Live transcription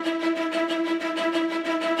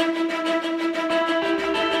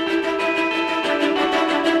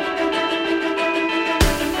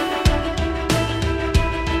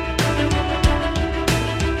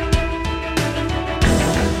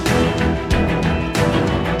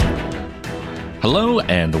Hello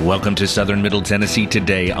and welcome to Southern Middle Tennessee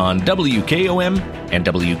today on WKOM and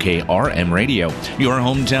WKRM Radio, your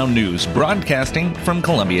hometown news broadcasting from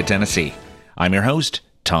Columbia, Tennessee. I'm your host,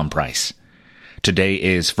 Tom Price. Today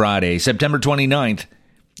is Friday, September 29th,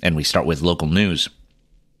 and we start with local news.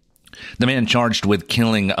 The man charged with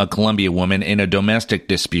killing a Columbia woman in a domestic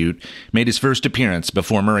dispute made his first appearance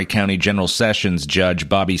before Maury County General Sessions Judge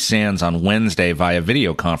Bobby Sands on Wednesday via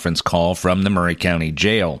video conference call from the Maury County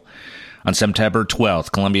Jail. On September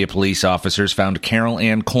 12th, Columbia police officers found Carol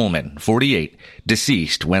Ann Coleman, 48,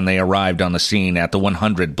 deceased when they arrived on the scene at the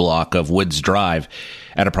 100 block of Woods Drive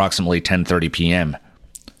at approximately 10:30 p.m.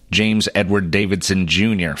 James Edward Davidson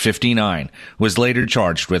Jr., 59, was later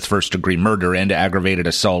charged with first-degree murder and aggravated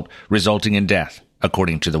assault resulting in death,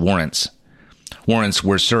 according to the warrants. Warrants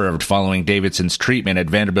were served following Davidson's treatment at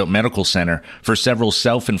Vanderbilt Medical Center for several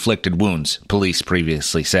self-inflicted wounds, police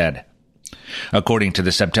previously said. According to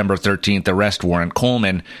the September 13th arrest warrant,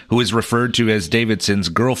 Coleman, who is referred to as Davidson's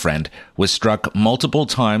girlfriend, was struck multiple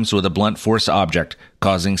times with a blunt force object,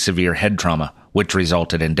 causing severe head trauma, which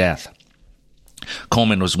resulted in death.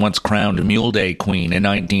 Coleman was once crowned Mule Day Queen in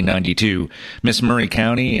 1992, Miss Maury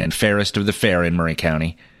County and Fairest of the Fair in Maury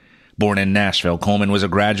County. Born in Nashville, Coleman was a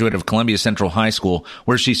graduate of Columbia Central High School,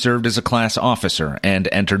 where she served as a class officer and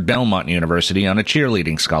entered Belmont University on a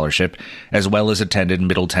cheerleading scholarship, as well as attended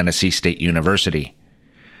Middle Tennessee State University.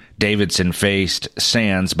 Davidson faced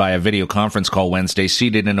Sands by a video conference call Wednesday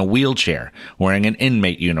seated in a wheelchair, wearing an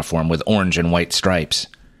inmate uniform with orange and white stripes.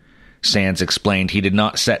 Sands explained he did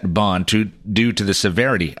not set bond due to the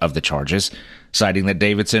severity of the charges, citing that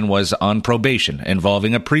Davidson was on probation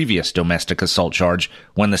involving a previous domestic assault charge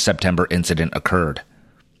when the September incident occurred.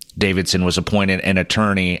 Davidson was appointed an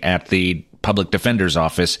attorney at the Public Defender's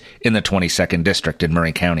Office in the 22nd District in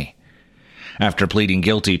Maury County. After pleading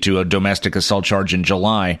guilty to a domestic assault charge in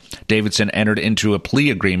July, Davidson entered into a plea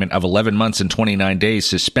agreement of 11 months and 29 days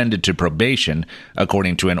suspended to probation,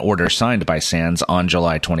 according to an order signed by Sands on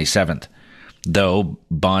July 27th, though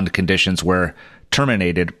bond conditions were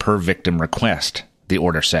terminated per victim request, the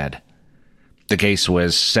order said. The case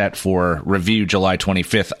was set for review July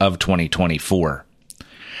 25th of 2024.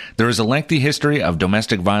 There is a lengthy history of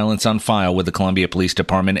domestic violence on file with the Columbia Police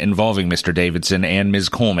Department involving Mr. Davidson and Ms.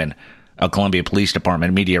 Coleman, a Columbia Police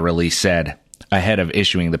Department media release said, ahead of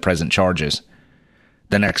issuing the present charges.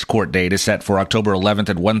 The next court date is set for October 11th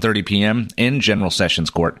at 1:30 p.m. in General Sessions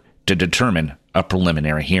Court to determine a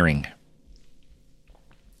preliminary hearing.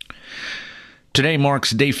 Today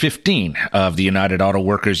marks day 15 of the United Auto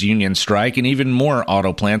Workers Union strike, and even more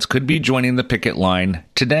auto plants could be joining the picket line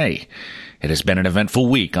today. It has been an eventful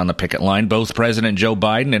week on the picket line. Both President Joe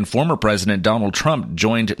Biden and former President Donald Trump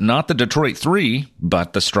joined not the Detroit Three,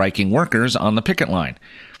 but the striking workers on the picket line.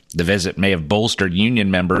 The visit may have bolstered union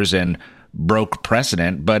members and broke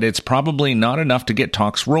precedent, but it's probably not enough to get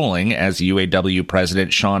talks rolling, as UAW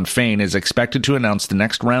President Shawn Fain is expected to announce the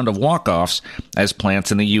next round of walk-offs as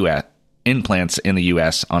plants in the U.S.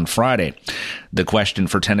 on Friday. The question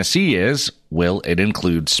for Tennessee is, will it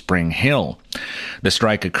include Spring Hill? The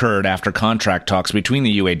strike occurred after contract talks between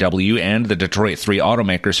the UAW and the Detroit Three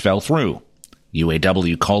automakers fell through.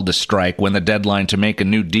 UAW called the strike when the deadline to make a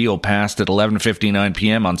new deal passed at 11:59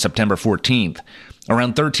 p.m. on September 14th.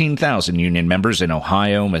 Around 13,000 union members in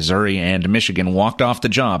Ohio, Missouri, and Michigan walked off the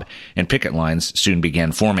job, and picket lines soon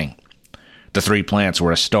began forming. The three plants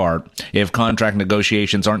were a start. If contract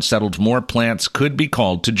negotiations aren't settled, more plants could be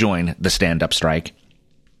called to join the stand-up strike.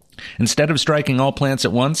 Instead of striking all plants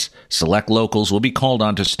at once, select locals will be called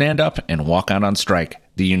on to stand up and walk out on strike,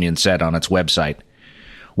 the union said on its website.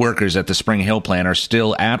 Workers at the Spring Hill plant are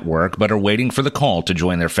still at work, but are waiting for the call to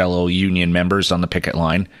join their fellow union members on the picket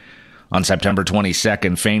line. On September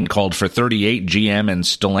 22nd, Fain called for 38 GM and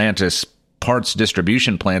Stellantis parts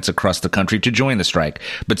distribution plants across the country to join the strike,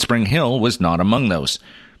 but Spring Hill was not among those.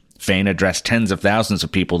 Fain addressed tens of thousands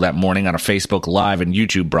of people that morning on a Facebook Live and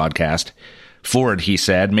YouTube broadcast. Ford, he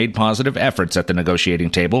said, made positive efforts at the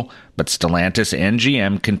negotiating table, but Stellantis and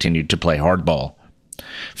GM continued to play hardball.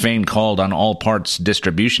 Fain called on all parts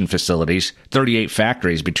distribution facilities, 38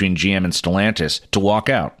 factories between GM and Stellantis, to walk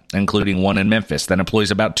out, including one in Memphis that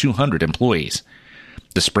employs about 200 employees.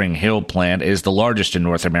 The Spring Hill plant is the largest in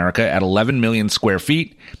North America at 11 million square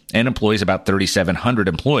feet and employs about 3,700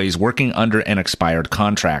 employees working under an expired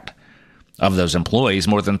contract. Of those employees,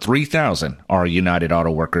 more than 3,000 are United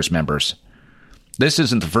Auto Workers members. This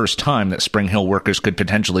isn't the first time that Spring Hill workers could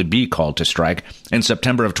potentially be called to strike. In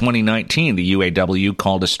September of 2019, the UAW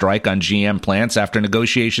called a strike on GM plants after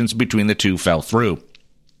negotiations between the two fell through.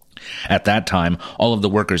 At that time, all of the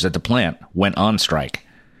workers at the plant went on strike.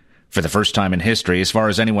 For the first time in history, as far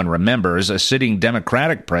as anyone remembers, a sitting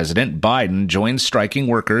Democratic president, Biden, joined striking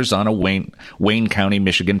workers on a Wayne County,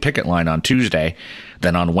 Michigan picket line on Tuesday.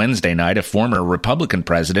 Then on Wednesday night, a former Republican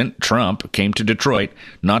president, Trump, came to Detroit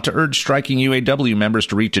not to urge striking UAW members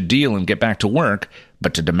to reach a deal and get back to work,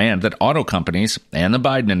 but to demand that auto companies and the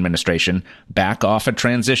Biden administration back off a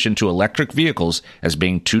transition to electric vehicles as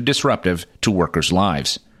being too disruptive to workers'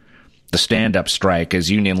 lives. The stand-up strike,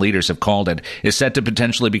 as union leaders have called it, is set to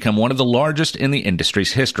potentially become one of the largest in the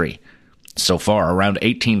industry's history. So far, around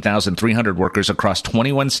 18,300 workers across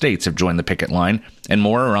 21 states have joined the picket line, and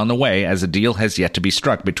more are on the way as a deal has yet to be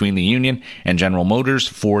struck between the union and General Motors,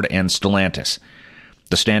 Ford, and Stellantis.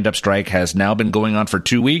 The stand-up strike has now been going on for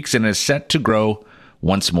 2 weeks and is set to grow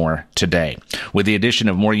once more today. With the addition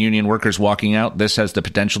of more union workers walking out, this has the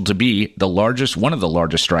potential to be one of the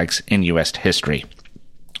largest strikes in U.S. history.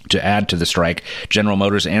 To add to the strike, General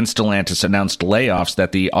Motors and Stellantis announced layoffs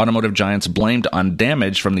that the automotive giants blamed on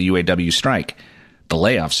damage from the UAW strike. The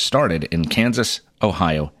layoffs started in Kansas,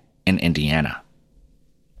 Ohio, and Indiana.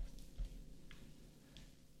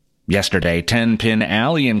 Yesterday, 10 Pin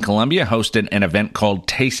Alley in Columbia hosted an event called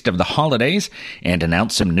Taste of the Holidays and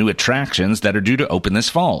announced some new attractions that are due to open this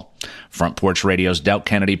fall. Front Porch Radio's Delk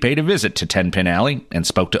Kennedy paid a visit to 10 Pin Alley and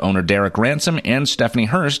spoke to owner Derek Ransom and Stephanie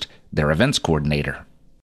Hurst, their events coordinator.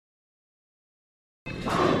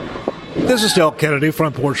 This is Delk Kennedy,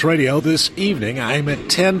 Front Porch Radio. This evening, I'm at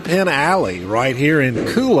 10 Pin Alley right here in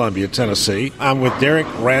Columbia, Tennessee. I'm with Derek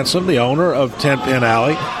Ransom, the owner of 10 Pin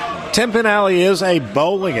Alley. 10 Pin Alley is a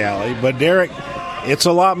bowling alley, but Derek, it's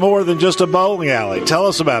a lot more than just a bowling alley. Tell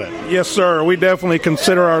us about it. Yes, sir. We definitely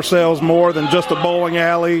consider ourselves more than just a bowling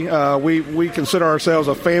alley. We consider ourselves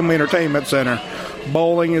a family entertainment center.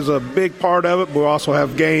 Bowling is a big part of it, but we also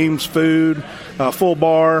have games, food, full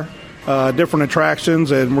bar, different attractions,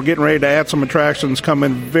 and we're getting ready to add some attractions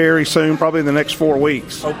coming very soon, probably in the next 4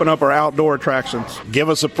 weeks. Open up our outdoor attractions. Give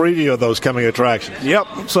us a preview of those coming attractions. Yep.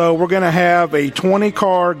 So we're going to have a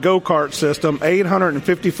 20-car go-kart system,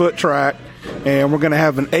 850-foot track, and we're going to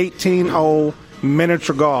have an 18-hole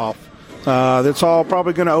miniature golf. That's all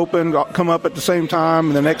probably going to come up at the same time.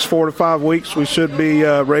 In the next 4 to 5 weeks, we should be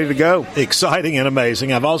ready to go. Exciting and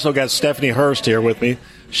amazing. I've also got Stephanie Hurst here with me.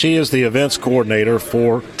 She is the events coordinator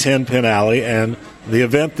for 10 Pin Alley, and the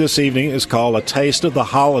event this evening is called A Taste of the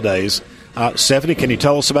Holidays. Stephanie, can you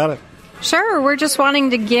tell us about it? Sure. We're just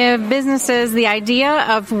wanting to give businesses the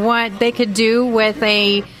idea of what they could do with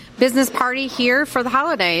a business party here for the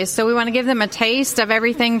holidays. So we want to give them a taste of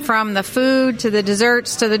everything from the food to the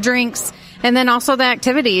desserts to the drinks, and then also the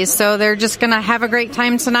activities. So they're just going to have a great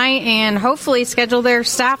time tonight and hopefully schedule their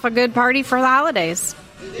staff a good party for the holidays.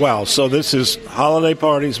 Wow, so this is holiday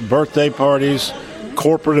parties, birthday parties,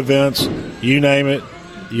 corporate events, you name it.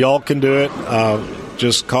 Y'all can do it.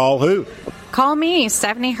 Just call who? Call me,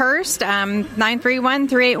 Stephanie Hurst,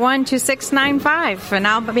 931-381-2695, and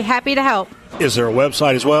I'll be happy to help. Is there a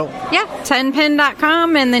website as well? Yeah,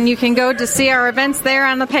 10pin.com, and then you can go to see our events there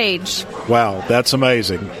on the page. Wow, that's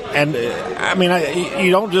amazing. And,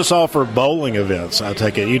 you don't just offer bowling events, I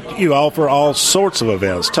take it. You offer all sorts of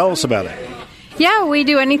events. Tell us about it. Yeah, we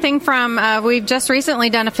do anything from, we've just recently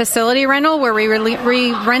done a facility rental where we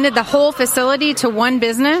rented the whole facility to one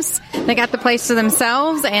business. They got the place to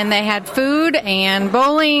themselves, and they had food and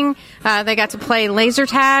bowling. They got to play laser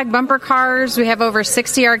tag, bumper cars. We have over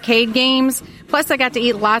 60 arcade games. Plus, they got to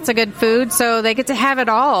eat lots of good food, so they get to have it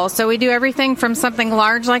all. So we do everything from something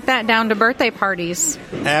large like that down to birthday parties.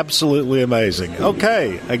 Absolutely amazing.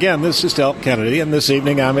 Okay, again, this is Delk Kennedy, and this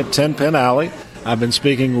evening I'm at 10 Pin Alley. I've been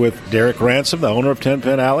speaking with Derek Ransom, the owner of 10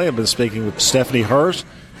 Pin Alley. I've been speaking with Stephanie Hurst,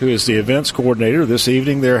 who is the events coordinator. This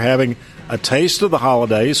evening they're having a taste of the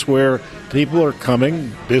holidays where people are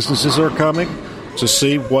coming, businesses are coming to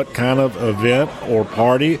see what kind of event or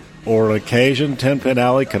party or an occasion 10 Pin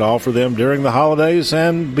Alley could offer them during the holidays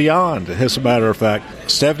and beyond, as a matter of fact.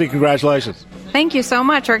 Stephanie, congratulations. Thank you so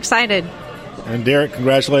much. We're excited. And Derek,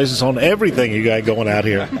 congratulations on everything you got going out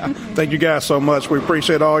here. Thank you guys so much. We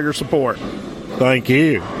appreciate all your support. Thank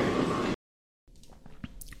you.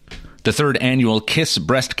 The third annual Kiss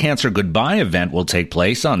Breast Cancer Goodbye event will take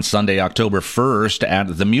place on Sunday, October 1st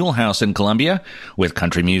at the Mule House in Columbia, with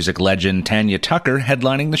country music legend Tanya Tucker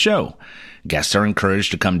headlining the show. Guests are encouraged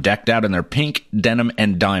to come decked out in their pink, denim,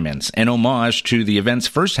 and diamonds, an homage to the event's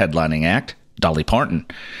first headlining act, Dolly Parton.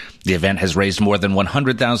 The event has raised more than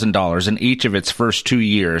 $100,000 in each of its first 2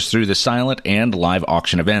 years through the silent and live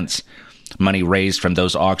auction events. Money raised from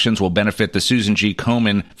those auctions will benefit the Susan G.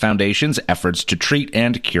 Komen Foundation's efforts to treat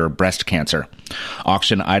and cure breast cancer.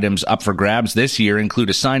 Auction items up for grabs this year include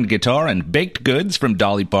a signed guitar and baked goods from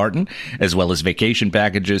Dolly Parton, as well as vacation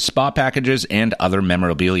packages, spa packages, and other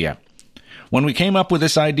memorabilia. When we came up with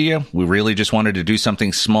this idea, we really just wanted to do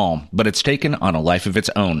something small, but it's taken on a life of its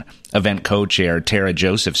own, event co-chair Tara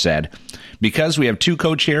Joseph said. Because we have two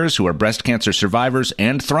co-chairs who are breast cancer survivors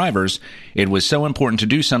and thrivers, it was so important to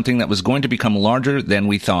do something that was going to become larger than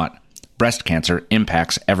we thought. Breast cancer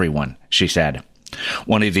impacts everyone, she said.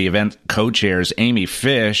 One of the event co-chairs, Amy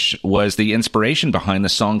Fish, was the inspiration behind the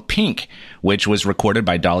song Pink, which was recorded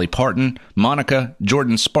by Dolly Parton, Monica,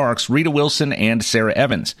 Jordan Sparks, Rita Wilson, and Sarah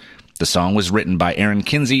Evans. The song was written by Aaron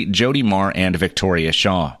Kinsey, Jody Marr, and Victoria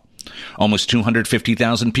Shaw. Almost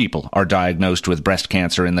 250,000 people are diagnosed with breast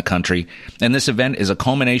cancer in the country, and this event is a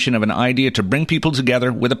culmination of an idea to bring people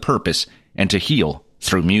together with a purpose and to heal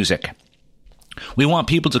through music. We want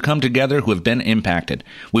people to come together who have been impacted.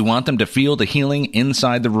 We want them to feel the healing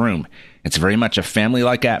inside the room. It's very much a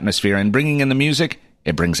family-like atmosphere, and bringing in the music,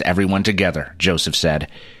 it brings everyone together, Joseph said.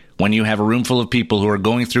 When you have a room full of people who are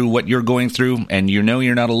going through what you're going through and you know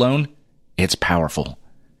you're not alone, it's powerful.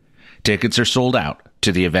 Tickets are sold out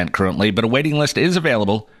to the event currently, but a waiting list is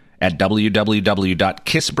available at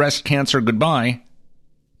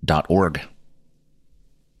www.kissbreastcancergoodbye.org.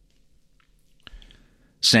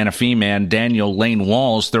 Santa Fe man Daniel Lane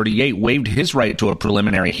Walls, 38, waived his right to a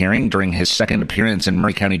preliminary hearing during his second appearance in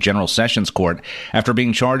Maury County General Sessions Court after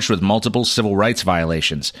being charged with multiple civil rights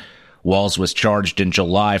violations. Walls was charged in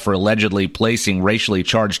July for allegedly placing racially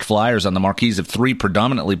charged flyers on the marquees of 3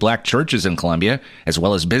 predominantly black churches in Columbia, as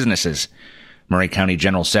well as businesses. Maury County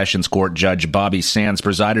General Sessions Court Judge Bobby Sands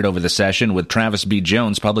presided over the session with Travis B.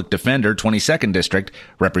 Jones, Public Defender, 22nd District,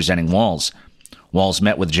 representing Walls. Walls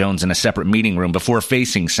met with Jones in a separate meeting room before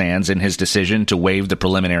facing Sands in his decision to waive the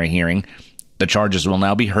preliminary hearing. The charges will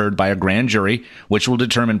now be heard by a grand jury, which will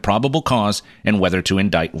determine probable cause and whether to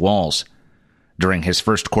indict Walls. During his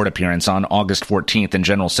first court appearance on August 14th in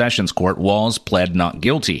General Sessions Court, Walls pled not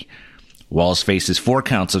guilty. Walls faces 4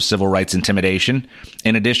 counts of civil rights intimidation,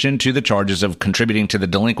 in addition to the charges of contributing to the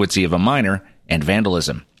delinquency of a minor and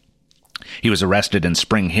vandalism. He was arrested in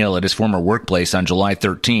Spring Hill at his former workplace on July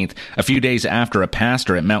 13th, a few days after a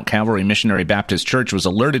pastor at Mount Calvary Missionary Baptist Church was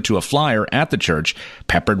alerted to a flyer at the church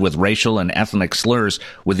peppered with racial and ethnic slurs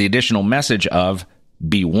with the additional message of,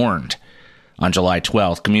 "Be warned." On July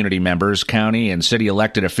 12th, community members, county and city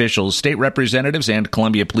elected officials, state representatives, and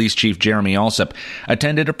Columbia Police Chief Jeremy Alsop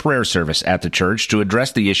attended a prayer service at the church to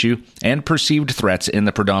address the issue and perceived threats in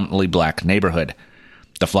the predominantly black neighborhood.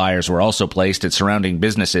 The flyers were also placed at surrounding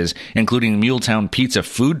businesses, including Muletown Pizza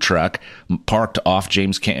food truck parked off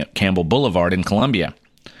James Campbell Boulevard in Columbia.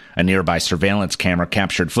 A nearby surveillance camera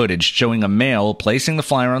captured footage showing a male placing the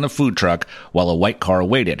flyer on the food truck while a white car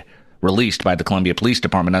waited, released by the Columbia Police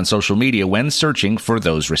Department on social media when searching for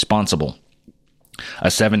those responsible.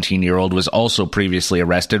 A 17-year-old was also previously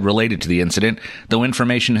arrested related to the incident, though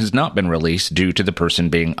information has not been released due to the person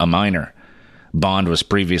being a minor. Bond was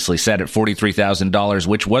previously set at $43,000,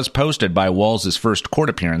 which was posted by Walls' first court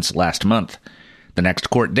appearance last month. The next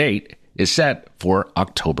court date is set for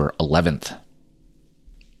October 11th.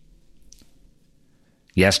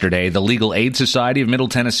 Yesterday, the Legal Aid Society of Middle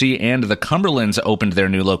Tennessee and the Cumberlands opened their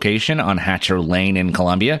new location on Hatcher Lane in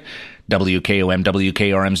Columbia.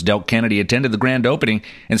 WKOM-WKRM's Delk Kennedy attended the grand opening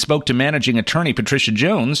and spoke to managing attorney Patricia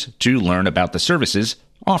Jones to learn about the services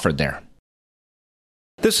offered there.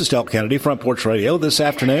 This is Delk Kennedy, Front Porch Radio. This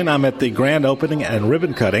afternoon, I'm at the grand opening and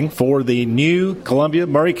ribbon cutting for the new Columbia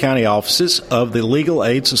Maury County offices of the Legal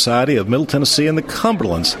Aid Society of Middle Tennessee and the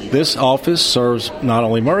Cumberlands. This office serves not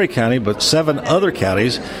only Maury County, but 7 other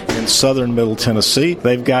counties in southern Middle Tennessee.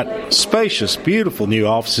 They've got spacious, beautiful new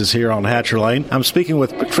offices here on Hatcher Lane. I'm speaking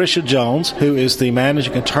with Patricia Jones, who is the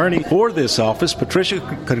managing attorney for this office. Patricia,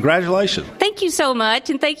 congratulations. Thank you so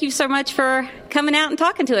much, and thank you so much for coming out and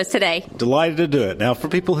talking to us today. Delighted to do it. Now,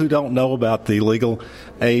 for people who don't know about the Legal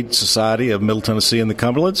Aid Society of Middle Tennessee and the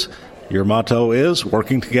Cumberlands, your motto is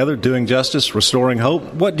working together, doing justice, restoring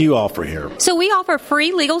hope. What do you offer here? So we offer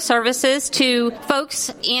free legal services to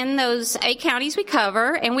folks in those 8 counties we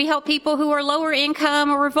cover, and we help people who are lower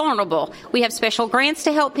income or vulnerable. We have special grants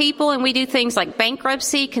to help people, and we do things like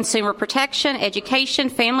bankruptcy, consumer protection, education,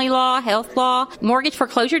 family law, health law, mortgage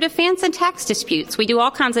foreclosure defense, and tax disputes. We do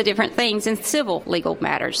all kinds of different things in civil legal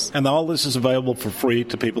matters. And all this is available for free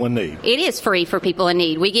to people in need? It is free for people in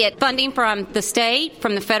need. We get funding from the state,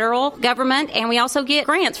 from the federal government, and we also get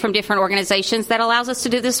grants from different organizations that allows us to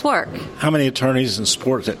do this work. How many attorneys and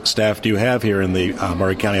support staff do you have here in the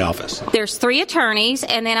Maury County office? There's 3 attorneys,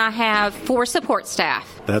 and then I have 4 support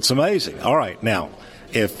staff. That's amazing. All right. Now,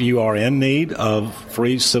 if you are in need of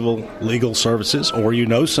free civil legal services, or you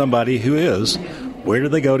know somebody who is, where do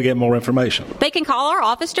they go to get more information? They can call our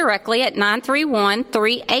office directly at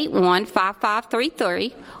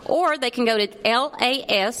 931-381-5533, or they can go to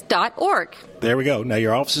las.org. There we go. Now,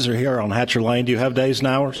 your offices are here on Hatcher Lane. Do you have days and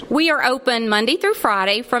hours? We are open Monday through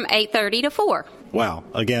Friday from 8:30 to 4. Wow.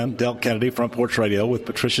 Again, Del Kennedy, Front Porch Radio with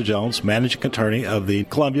Patricia Jones, Managing Attorney of the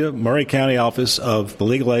Columbia Maury County Office of the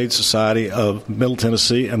Legal Aid Society of Middle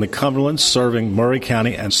Tennessee and the Cumberland, serving Maury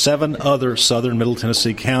County and 7 other southern Middle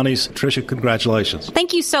Tennessee counties. Patricia, congratulations.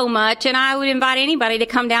 Thank you so much, and I would invite anybody to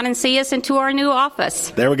come down and see us into our new office.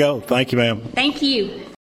 There we go. Thank you, ma'am. Thank you.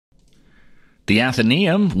 The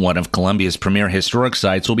Athenaeum, one of Columbia's premier historic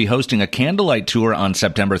sites, will be hosting a candlelight tour on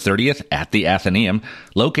September 30th at the Athenaeum,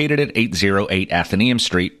 located at 808 Athenaeum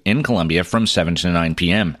Street in Columbia from 7 to 9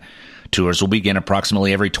 p.m. Tours will begin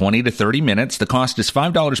approximately every 20 to 30 minutes. The cost is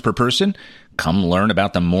 $5 per person. Come learn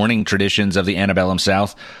about the mourning traditions of the antebellum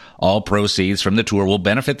South. All proceeds from the tour will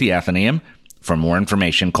benefit the Athenaeum. For more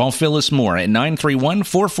information, call Phyllis Moore at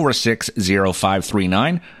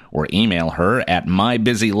 931-446-0539 or email her at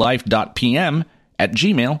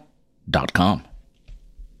mybusylife.pm@gmail.com.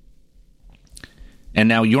 And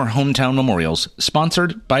now your hometown memorials,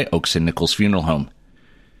 sponsored by Oaks and Nichols Funeral Home.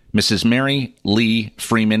 Mrs. Mary Lee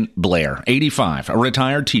Freeman Blair, 85, a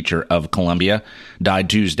retired teacher of Columbia, died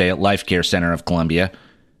Tuesday at Life Care Center of Columbia.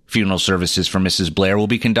 Funeral services for Mrs. Blair will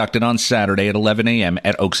be conducted on Saturday at 11 a.m.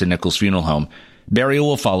 at Oaks and Nichols Funeral Home. Burial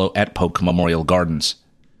will follow at Polk Memorial Gardens.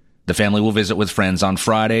 The family will visit with friends on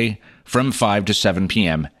Friday from 5 to 7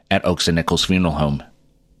 p.m. at Oaks and Nichols Funeral Home.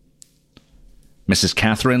 Mrs.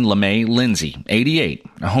 Catherine LeMay Lindsay, 88,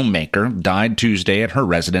 a homemaker, died Tuesday at her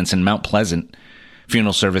residence in Mount Pleasant.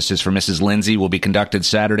 Funeral services for Mrs. Lindsay will be conducted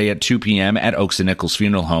Saturday at 2 p.m. at Oaks and Nichols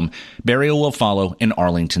Funeral Home. Burial will follow in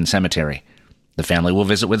Arlington Cemetery. The family will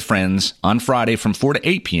visit with friends on Friday from 4 to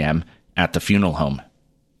 8 p.m. at the funeral home.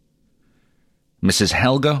 Mrs.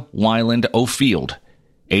 Helga Wyland O'Field,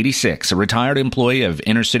 86, a retired employee of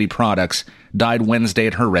Inner City Products, died Wednesday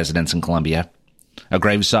at her residence in Columbia. A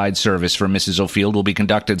graveside service for Mrs. O'Field will be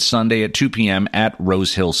conducted Sunday at 2 p.m. at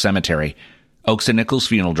Rose Hill Cemetery. Oaks and Nichols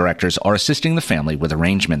funeral directors are assisting the family with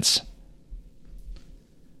arrangements.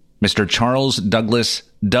 Mr. Charles Douglas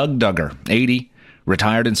Doug Duggar, 80,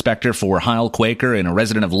 retired inspector for Heil Quaker and a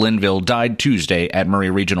resident of Linville, died Tuesday at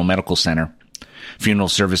Murray Regional Medical Center. Funeral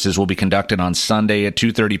services will be conducted on Sunday at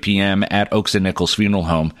 2:30 p.m. at Oaks and Nichols Funeral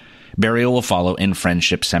Home. Burial will follow in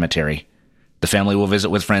Friendship Cemetery. The family will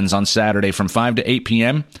visit with friends on Saturday from 5 to 8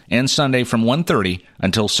 p.m. and Sunday from 1:30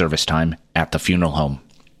 until service time at the funeral home.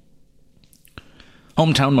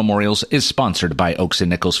 Hometown Memorials is sponsored by Oaks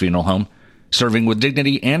and Nichols Funeral Home, serving with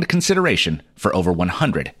dignity and consideration for over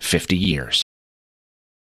 150 years.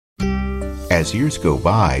 As years go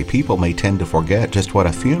by, people may tend to forget just what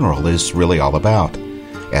a funeral is really all about.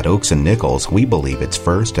 At Oaks and Nichols, we believe it's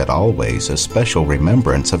first and always a special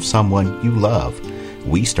remembrance of someone you love.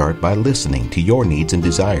 We start by listening to your needs and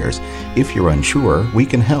desires. If you're unsure, we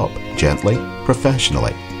can help, gently,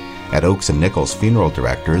 professionally. At Oaks and Nichols Funeral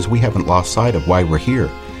Directors, we haven't lost sight of why we're here,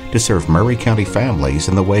 to serve Maury County families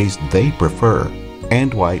in the ways they prefer,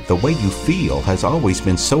 and why the way you feel has always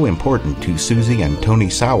been so important to Susie and Tony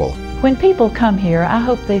Sowell. When people come here, I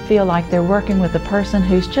hope they feel like they're working with a person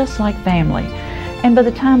who's just like family. And by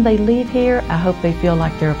the time they leave here, I hope they feel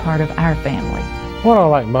like they're a part of our family. What I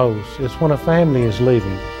like most is when a family is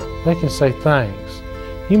leaving, they can say thanks.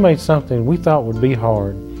 You made something we thought would be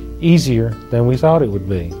hard easier than we thought it would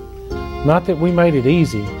be. Not that we made it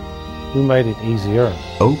easy, we made it easier.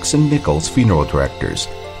 Oaks and Nichols Funeral Directors,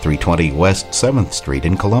 320 West 7th Street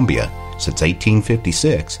in Columbia. Since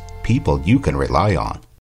 1856, people you can rely on.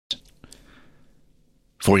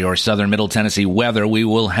 For your southern Middle Tennessee weather, we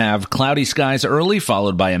will have cloudy skies early,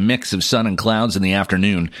 followed by a mix of sun and clouds in the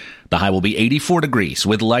afternoon. The high will be 84 degrees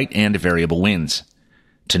with light and variable winds.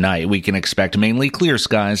 Tonight, we can expect mainly clear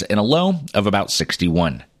skies and a low of about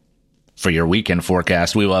 61. For your weekend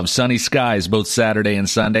forecast, we will have sunny skies both Saturday and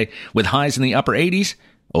Sunday, with highs in the upper 80s.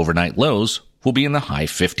 Overnight lows will be in the high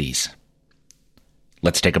 50s.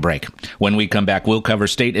 Let's take a break. When we come back, we'll cover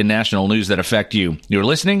state and national news that affect you. You're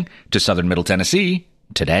listening to Southern Middle Tennessee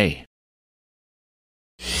Today.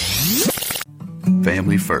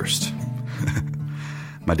 Family first.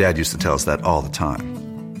 My dad used to tell us that all the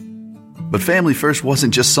time. But family first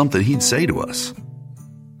wasn't just something he'd say to us.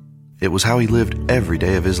 It was how he lived every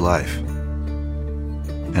day of his life.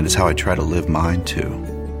 and it's how I try to live mine, too.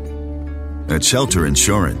 At Shelter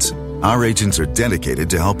Insurance, our agents are dedicated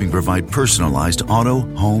to helping provide personalized auto,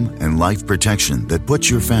 home, and life protection that puts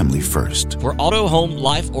your family first. For auto, home,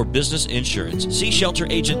 life, or business insurance, see Shelter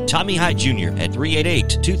Agent Tommy Hyde Jr. at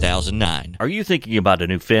 388-2009. Are you thinking about a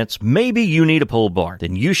new fence? Maybe you need a pole barn.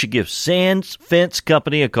 Then you should give Sands Fence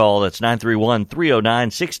Company a call. That's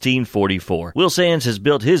 931-309-1644. Will Sands has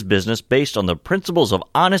built his business based on the principles of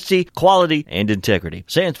honesty, quality, and integrity.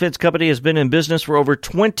 Sands Fence Company has been in business for over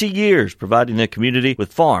 20 years, providing the community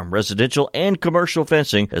with farm, residential, and commercial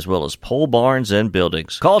fencing, as well as pole barns and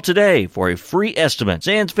buildings. Call today for a free estimate.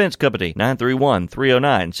 Sands Fence Company,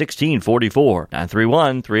 931-309-1644.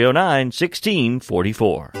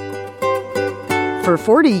 931-309-1644. For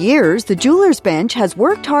 40 years, the Jewelers Bench has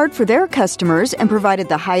worked hard for their customers and provided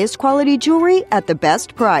the highest quality jewelry at the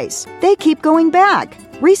best price. They keep going back.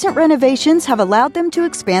 Recent renovations have allowed them to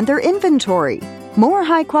expand their inventory. More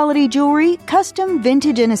high-quality jewelry, custom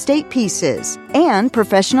vintage and estate pieces, and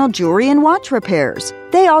professional jewelry and watch repairs.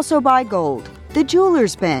 They also buy gold. The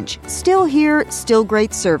Jewelers Bench. Still here, still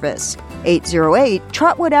great service. 808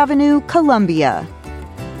 Trotwood Avenue, Columbia.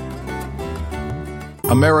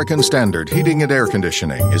 American Standard Heating and Air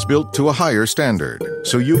Conditioning is built to a higher standard,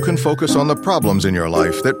 so you can focus on the problems in your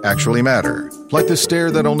life that actually matter, like the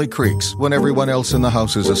stair that only creaks when everyone else in the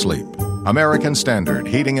house is asleep. American Standard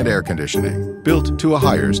Heating and Air Conditioning, built to a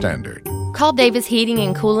higher standard. Call Davis Heating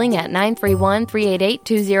and Cooling at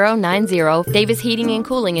 931-388-2090. Davis Heating and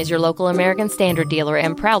Cooling is your local American Standard dealer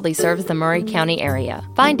and proudly serves the Maury County area.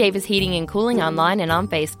 Find Davis Heating and Cooling online and on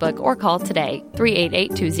Facebook or call today,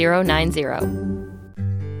 388-2090.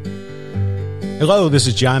 Hello, this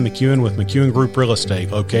is John McEwen with McEwen Group Real Estate,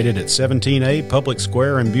 located at 17A Public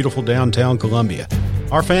Square in beautiful downtown Columbia.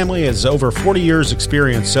 Our family has over 40 years'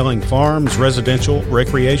 experience selling farms, residential,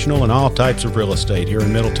 recreational, and all types of real estate here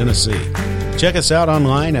in Middle Tennessee. Check us out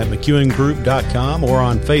online at McEwenGroup.com or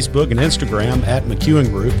on Facebook and Instagram at McEwen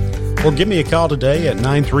Group, or give me a call today at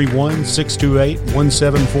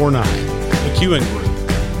 931-628-1749. McEwen Group.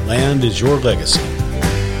 Land is your legacy.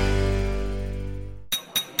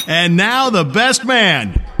 And now the best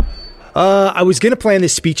man. I was going to plan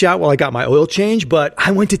this speech out while I got my oil change, but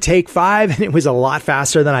I went to take 5 and it was a lot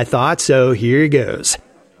faster than I thought, so here goes.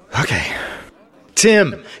 Okay.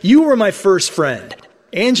 Tim, you were my first friend.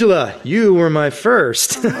 Angela, you were my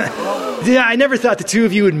first. Yeah, I never thought the two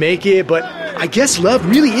of you would make it, but I guess love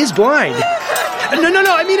really is blind.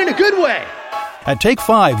 No, I mean in a good way. At Take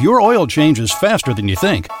 5, your oil change is faster than you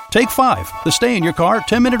think. Take 5, the stay-in-your-car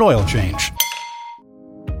 10-minute oil change.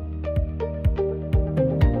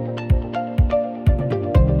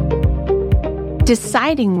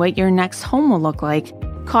 Deciding what your next home will look like,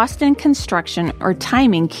 cost in construction, or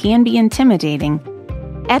timing can be intimidating.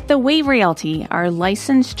 At The Way Realty, our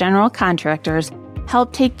licensed general contractors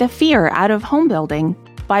help take the fear out of home building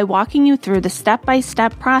by walking you through the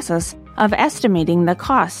step-by-step process of estimating the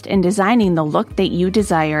cost and designing the look that you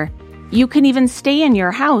desire. You can even stay in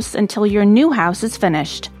your house until your new house is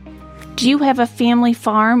finished. Do you have a family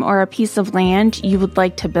farm or a piece of land you would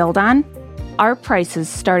like to build on? Our prices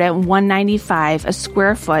start at $195 a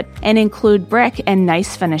square foot and include brick and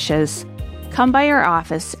nice finishes. Come by our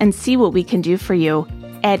office and see what we can do for you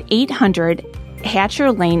at 800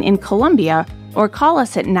 Hatcher Lane in Columbia, or call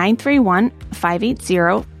us at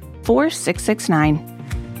 931-580-4669.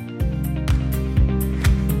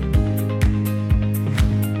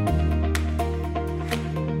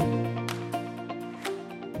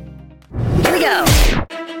 Here we go.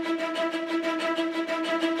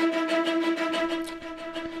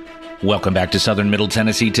 Welcome back to Southern Middle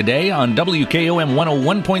Tennessee today on WKOM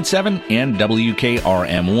 101.7 and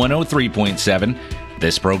WKRM 103.7.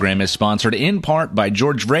 This program is sponsored in part by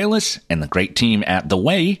George Vrelis and the great team at The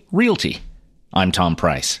Way Realty. I'm Tom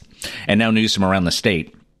Price. And now news from around the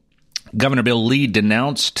state. Governor Bill Lee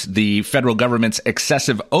denounced the federal government's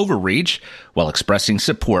excessive overreach while expressing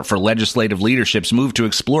support for legislative leadership's move to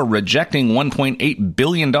explore rejecting $1.8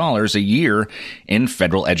 billion a year in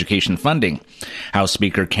federal education funding. House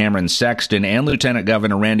Speaker Cameron Sexton and Lieutenant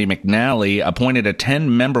Governor Randy McNally appointed a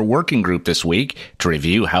 10-member working group this week to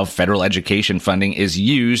review how federal education funding is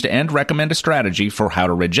used and recommend a strategy for how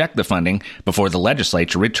to reject the funding before the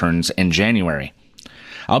legislature returns in January.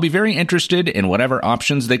 I'll be very interested in whatever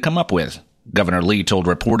options they come up with, Governor Lee told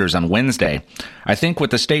reporters on Wednesday. I think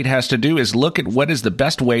what the state has to do is look at what is the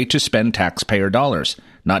best way to spend taxpayer dollars,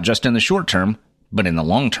 not just in the short term, but in the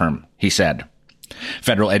long term, he said.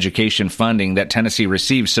 Federal education funding that Tennessee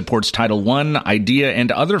receives supports Title I, IDEA, and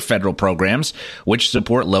other federal programs, which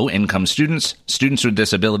support low-income students, students with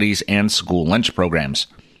disabilities, and school lunch programs.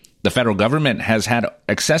 The federal government has had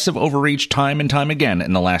excessive overreach time and time again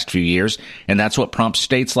in the last few years, and that's what prompts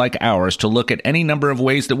states like ours to look at any number of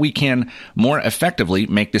ways that we can more effectively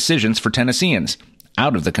make decisions for Tennesseans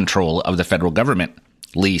out of the control of the federal government,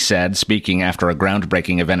 Lee said, speaking after a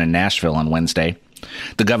groundbreaking event in Nashville on Wednesday.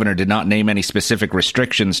 The governor did not name any specific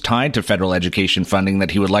restrictions tied to federal education funding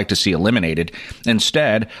that he would like to see eliminated.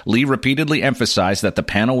 Instead, Lee repeatedly emphasized that the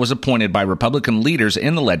panel was appointed by Republican leaders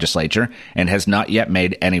in the legislature and has not yet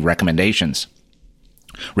made any recommendations.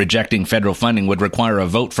 Rejecting federal funding would require a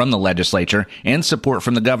vote from the legislature and support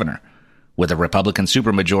from the governor. With a Republican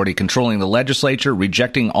supermajority controlling the legislature,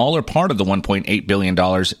 rejecting all or part of the $1.8 billion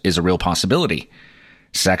is a real possibility.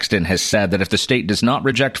 Sexton has said that if the state does not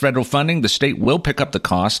reject federal funding, the state will pick up the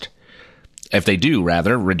cost. If they do,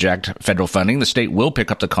 rather, reject federal funding, the state will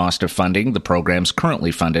pick up the cost of funding the programs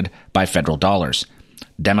currently funded by federal dollars.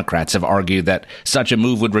 Democrats have argued that such a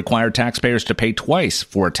move would require taxpayers to pay twice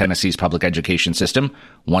for Tennessee's public education system,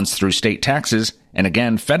 once through state taxes and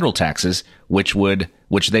again federal taxes, which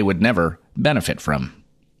they would never benefit from.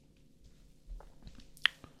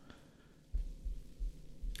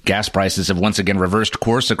 Gas prices have once again reversed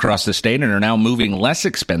course across the state and are now moving less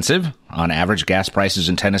expensive. On average, gas prices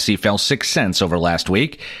in Tennessee fell 6 cents over last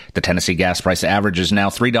week. The Tennessee gas price average is now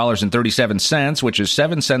 $3.37, which is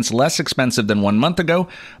 7 cents less expensive than 1 month ago,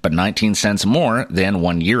 but 19 cents more than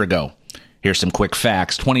 1 year ago. Here's some quick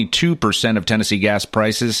facts. 22% of Tennessee gas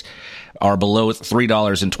prices are below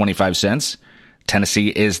 $3.25. Tennessee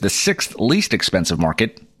is the 6th least expensive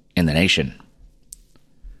market in the nation.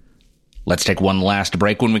 Let's take one last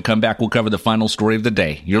break. When we come back, we'll cover the final story of the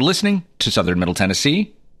day. You're listening to Southern Middle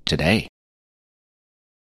Tennessee Today.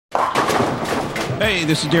 Hey,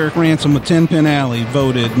 this is Derek Ransom with 10 Pin Alley,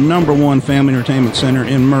 voted #1 family entertainment center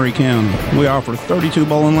in Murray County. We offer 32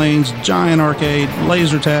 bowling lanes, giant arcade,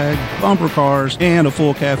 laser tag, bumper cars, and a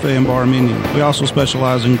full cafe and bar menu. We also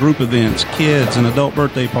specialize in group events, kids and adult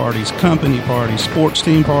birthday parties, company parties, sports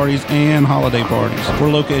team parties, and holiday parties.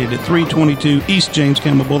 We're located at 322 East James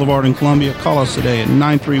Campbell Boulevard in Columbia. Call us today at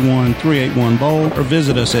 931-381-BOWL or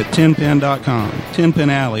visit us at 10pin.com. 10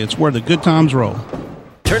 Pin Alley, it's where the good times roll.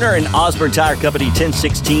 Turner and Osborne Tire Company,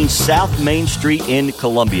 1016 South Main Street in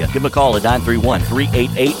Columbia. Give them a call at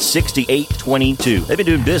 931-388-6822. They've been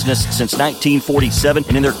doing business since 1947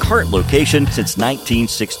 and in their current location since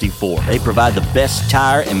 1964. They provide the best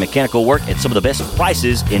tire and mechanical work at some of the best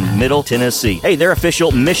prices in Middle Tennessee. Hey, they're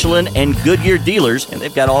official Michelin and Goodyear dealers, and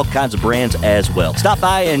they've got all kinds of brands as well. Stop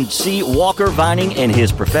by and see Walker Vining and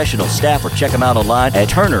his professional staff, or check them out online at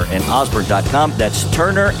turnerandosborne.com. That's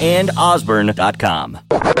turnerandosborne.com.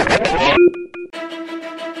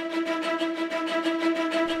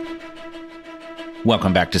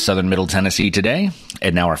 Welcome back to Southern Middle Tennessee Today.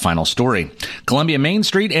 And now our final story. Columbia Main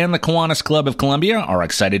Street and the Kiwanis Club of Columbia are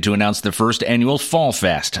excited to announce the first annual Fall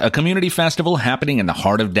Fest, a community festival happening in the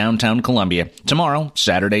heart of downtown Columbia, tomorrow,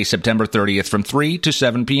 Saturday, September 30th from 3 to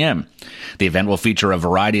 7 p.m. The event will feature a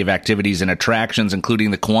variety of activities and attractions,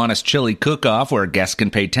 including the Kiwanis Chili Cook-Off, where guests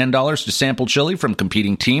can pay $10 to sample chili from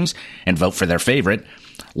competing teams and vote for their favorite.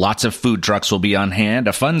 Lots of food trucks will be on hand,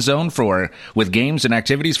 a fun zone with games and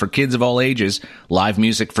activities for kids of all ages, live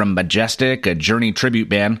music from Majestic, a Journey tribute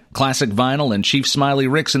band, classic vinyl, and Chief Smiley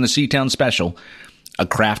Ricks in the Seatown Special. A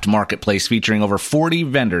craft marketplace featuring over 40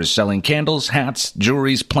 vendors selling candles, hats,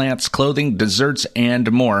 jewelries, plants, clothing, desserts, and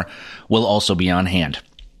more will also be on hand.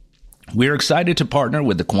 We're excited to partner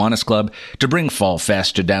with the Kiwanis Club to bring Fall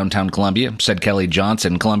Fest to downtown Columbia, said Kelly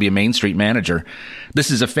Johnson, Columbia Main Street manager.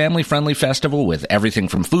 This is a family-friendly festival with everything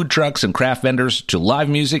from food trucks and craft vendors to live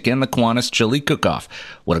music and the Kiwanis Chili Cook-Off.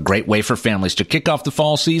 What a great way for families to kick off the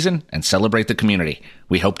fall season and celebrate the community.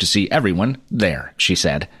 We hope to see everyone there, she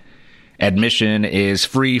said. Admission is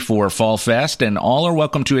free for Fall Fest, and all are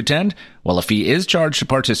welcome to attend, while a fee is charged to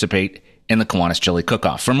participate in the Kiwanis Chili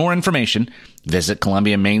Cook-Off. For more information, visit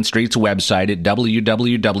Columbia Main Street's website at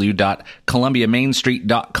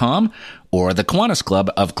www.columbiamainstreet.com or the Kiwanis Club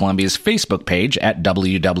of Columbia's Facebook page at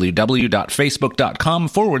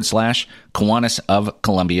www.facebook.com/Kiwanis of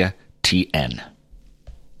Columbia TN.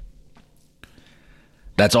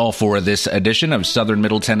 That's all for this edition of Southern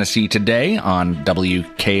Middle Tennessee Today on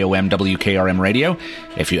WKOM, WKRM Radio.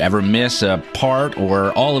 If you ever miss a part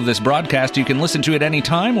or all of this broadcast, you can listen to it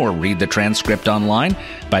anytime or read the transcript online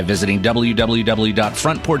by visiting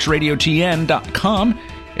www.frontporchradiotn.com.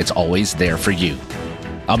 It's always there for you.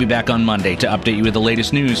 I'll be back on Monday to update you with the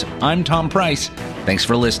latest news. I'm Tom Price. Thanks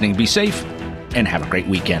for listening. Be safe and have a great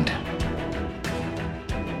weekend.